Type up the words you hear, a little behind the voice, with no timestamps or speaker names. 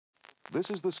This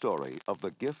is the story of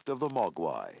the gift of the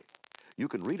Mogwai. You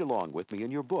can read along with me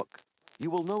in your book.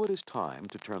 You will know it is time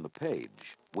to turn the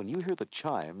page when you hear the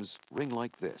chimes ring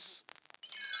like this.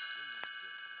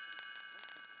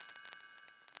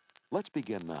 Let's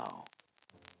begin now.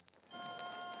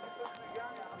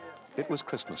 It was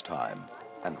Christmas time,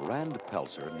 and Rand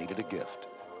Pelzer needed a gift.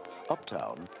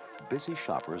 Uptown, busy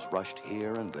shoppers rushed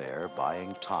here and there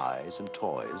buying ties and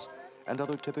toys and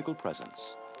other typical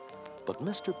presents. But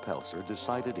Mr. Pelzer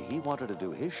decided he wanted to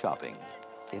do his shopping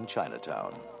in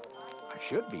Chinatown. I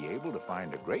should be able to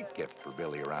find a great gift for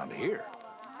Billy around here.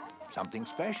 Something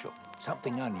special,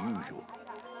 something unusual.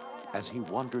 As he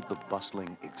wandered the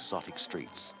bustling, exotic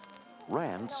streets,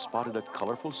 Rand spotted a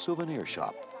colorful souvenir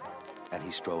shop, and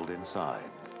he strolled inside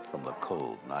from the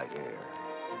cold night air.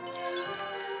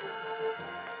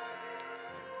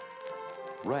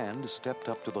 Rand stepped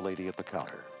up to the lady at the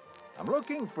counter. I'm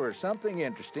looking for something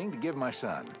interesting to give my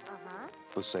son.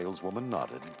 The saleswoman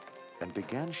nodded and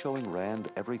began showing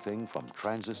Rand everything from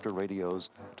transistor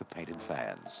radios to painted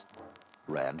fans.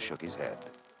 Rand shook his head.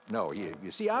 No, you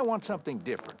see, I want something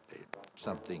different,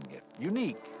 something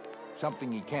unique,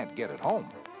 something he can't get at home.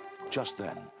 Just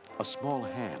then, a small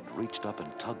hand reached up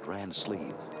and tugged Rand's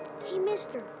sleeve. Hey,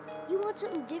 mister, you want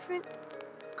something different?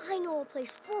 I know a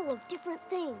place full of different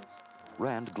things.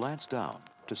 Rand glanced down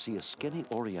to see a skinny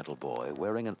Oriental boy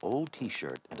wearing an old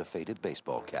T-shirt and a faded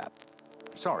baseball cap.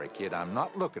 Sorry, kid, I'm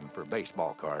not looking for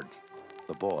baseball cards.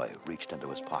 The boy reached into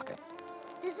his pocket.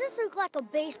 Does this look like a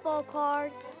baseball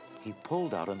card? He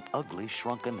pulled out an ugly,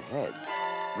 shrunken head.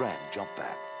 Rand jumped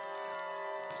back.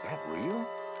 Is that real?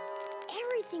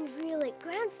 Everything's real at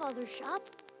Grandfather's shop.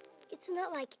 It's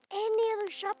not like any other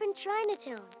shop in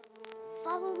Chinatown.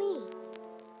 Follow me.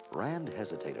 Rand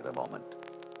hesitated a moment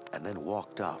and then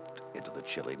walked out into the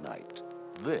chilly night.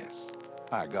 This,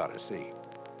 I gotta see.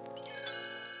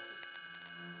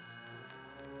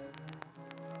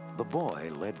 The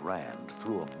boy led Rand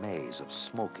through a maze of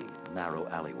smoky, narrow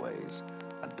alleyways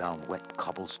and down wet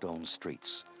cobblestone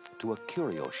streets to a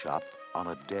curio shop on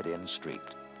a dead-end street.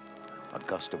 A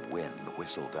gust of wind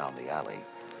whistled down the alley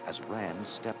as Rand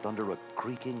stepped under a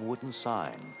creaking wooden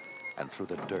sign and through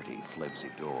the dirty, flimsy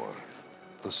door.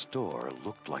 The store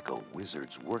looked like a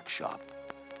wizard's workshop.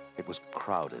 It was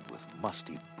crowded with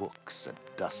musty books and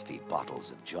dusty bottles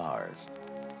and jars.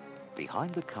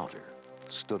 Behind the counter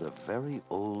stood a very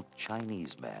old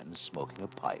Chinese man smoking a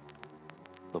pipe.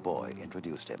 The boy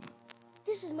introduced him.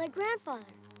 This is my grandfather.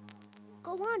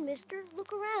 Go on, mister.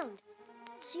 Look around.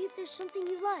 See if there's something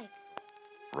you like.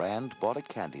 Rand bought a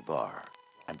candy bar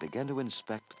and began to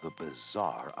inspect the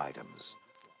bizarre items.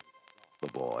 The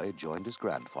boy joined his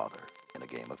grandfather in a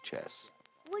game of chess.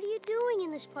 What are you doing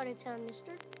in this part of town,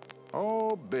 mister?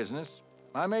 Oh, business.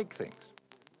 I make things.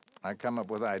 I come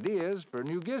up with ideas for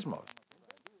new gizmos.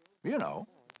 You know,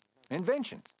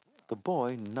 inventions. The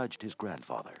boy nudged his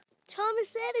grandfather.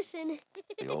 Thomas Edison.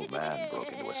 The old man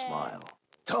broke into a smile.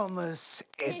 Thomas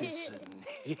Edison.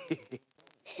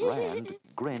 Rand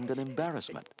grinned in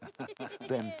embarrassment.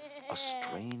 Then a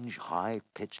strange,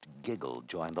 high-pitched giggle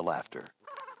joined the laughter.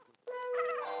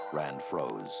 Rand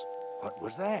froze. What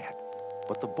was that?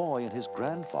 But the boy and his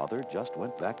grandfather just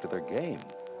went back to their game.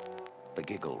 The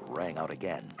giggle rang out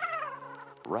again.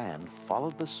 Rand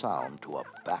followed the sound to a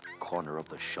back corner of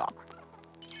the shop.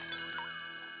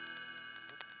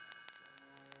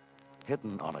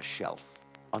 Hidden on a shelf,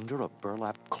 under a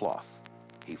burlap cloth,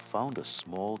 he found a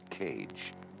small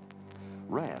cage.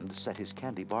 Rand set his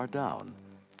candy bar down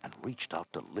and reached out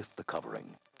to lift the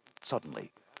covering.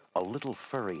 Suddenly, a little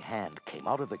furry hand came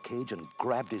out of the cage and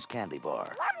grabbed his candy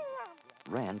bar.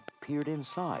 Rand peered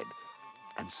inside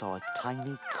and saw a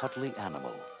tiny, cuddly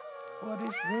animal. What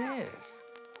is this?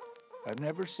 I've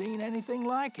never seen anything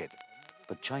like it.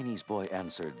 The Chinese boy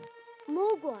answered,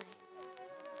 Mogwai.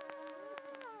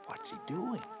 What's he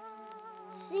doing?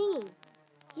 Singing.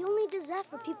 He only does that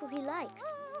for people he likes.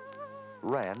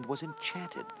 Rand was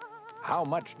enchanted. How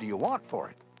much do you want for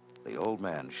it? The old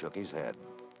man shook his head.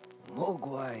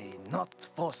 Mogwai not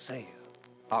for sale.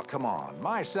 Oh, come on.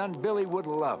 My son Billy would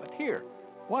love it. Here,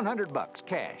 100 bucks,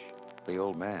 cash. The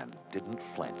old man didn't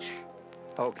flinch.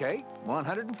 Okay,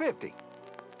 150.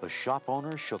 The shop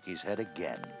owner shook his head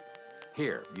again.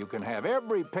 Here, you can have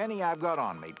every penny I've got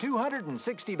on me,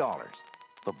 $260.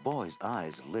 The boy's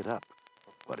eyes lit up,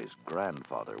 but his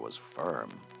grandfather was firm.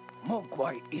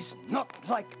 Mogwai is not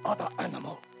like other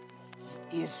animal.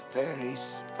 He is very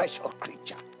special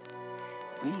creature.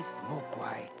 With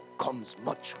Mogwai comes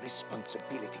much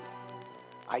responsibility.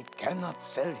 I cannot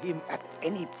sell him at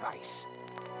any price.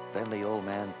 Then the old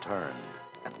man turned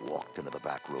and walked into the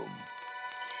back room.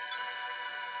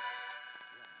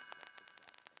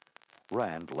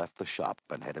 Rand left the shop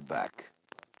and headed back,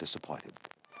 disappointed.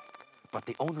 But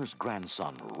the owner's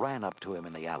grandson ran up to him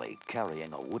in the alley,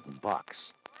 carrying a wooden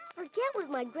box. Forget what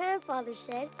my grandfather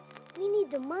said. We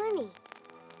need the money.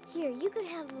 Here, you could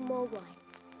have the Mogwai.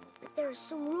 But there are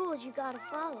some rules you gotta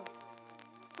follow.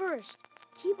 First,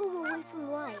 keep him away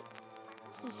from light.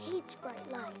 He hates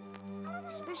bright light,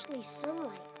 especially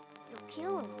sunlight. It'll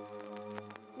kill him.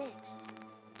 Next,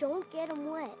 don't get him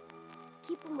wet.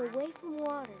 Keep him away from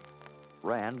water.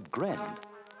 Rand grinned.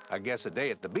 I guess a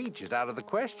day at the beach is out of the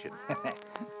question.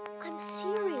 I'm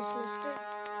serious, mister.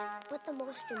 But the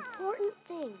most important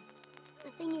thing,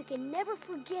 the thing you can never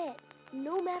forget,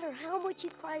 no matter how much he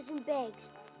cries and begs,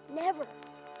 never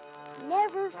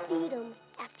feed him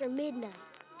after midnight.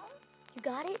 You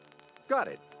got it? Got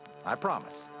it. I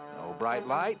promise. No bright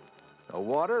light, no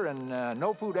water, and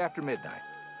no food after midnight.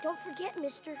 Don't forget,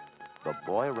 mister. The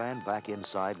boy ran back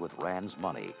inside with Rand's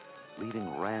money,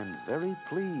 leaving Rand very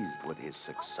pleased with his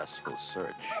successful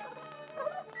search.